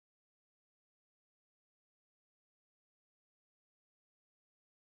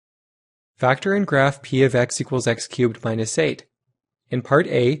Factor and graph p of x equals x cubed minus 8. In part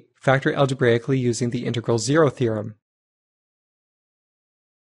A, factor algebraically using the integral zero theorem.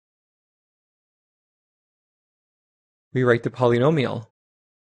 Rewrite the polynomial.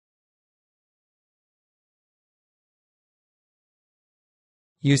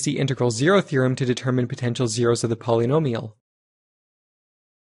 Use the integral zero theorem to determine potential zeros of the polynomial.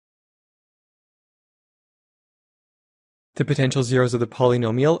 The potential zeros of the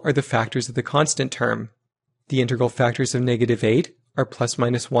polynomial are the factors of the constant term. The integral factors of negative 8 are plus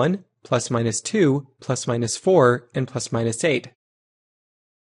minus 1, plus minus 2, plus minus 4, and plus minus 8.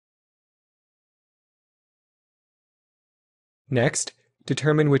 Next,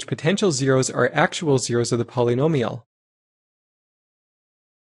 determine which potential zeros are actual zeros of the polynomial.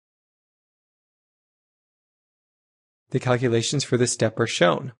 The calculations for this step are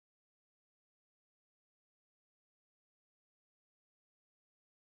shown.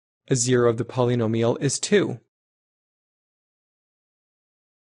 A zero of the polynomial is 2.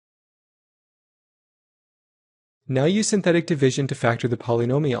 Now use synthetic division to factor the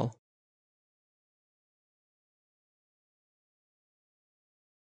polynomial.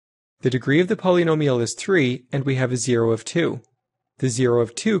 The degree of the polynomial is 3, and we have a zero of 2. The zero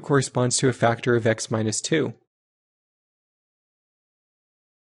of 2 corresponds to a factor of x minus 2.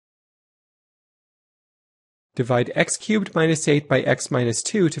 Divide x cubed minus 8 by x minus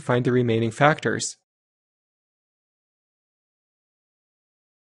 2 to find the remaining factors.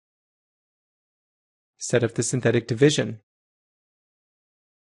 Set up the synthetic division.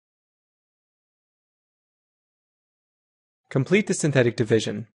 Complete the synthetic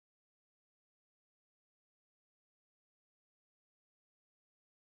division.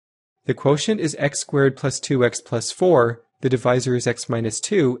 The quotient is x squared plus 2x plus 4, the divisor is x minus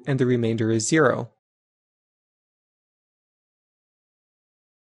 2, and the remainder is 0.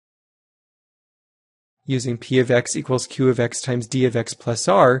 Using p of x equals q of x times d of x plus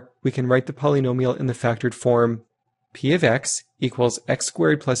r, we can write the polynomial in the factored form p of x equals x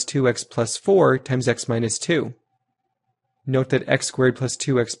squared plus 2x plus 4 times x minus 2. Note that x squared plus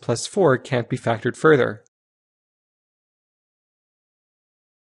 2x plus 4 can't be factored further.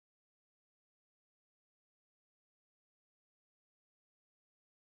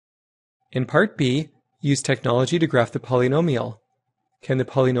 In part B, use technology to graph the polynomial. Can the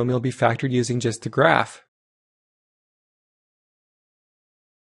polynomial be factored using just the graph?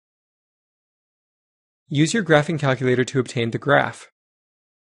 Use your graphing calculator to obtain the graph.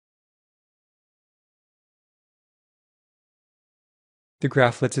 The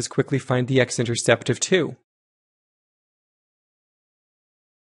graph lets us quickly find the x-intercept of 2.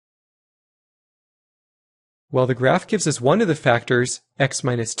 While the graph gives us one of the factors, x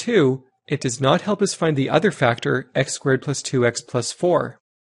minus 2, it does not help us find the other factor, x squared plus 2x plus 4.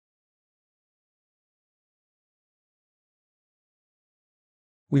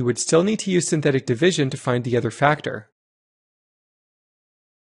 We would still need to use synthetic division to find the other factor.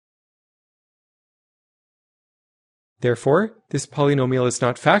 Therefore, this polynomial is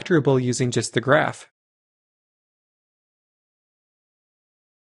not factorable using just the graph.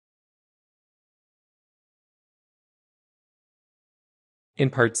 In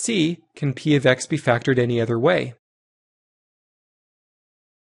part C, can p of x be factored any other way?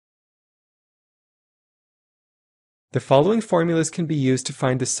 The following formulas can be used to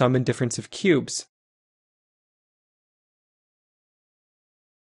find the sum and difference of cubes.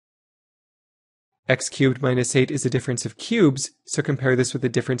 X cubed minus 8 is a difference of cubes, so compare this with the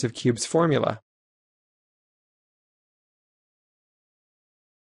difference of cubes formula.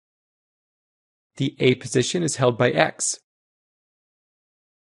 The A position is held by x.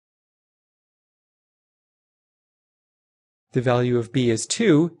 The value of b is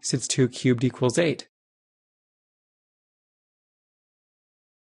 2, since 2 cubed equals 8.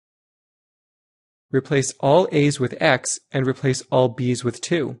 Replace all a's with x and replace all b's with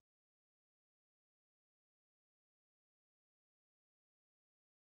 2.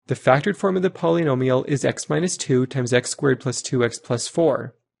 The factored form of the polynomial is x minus 2 times x squared plus 2x plus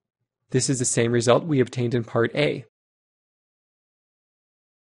 4. This is the same result we obtained in part A.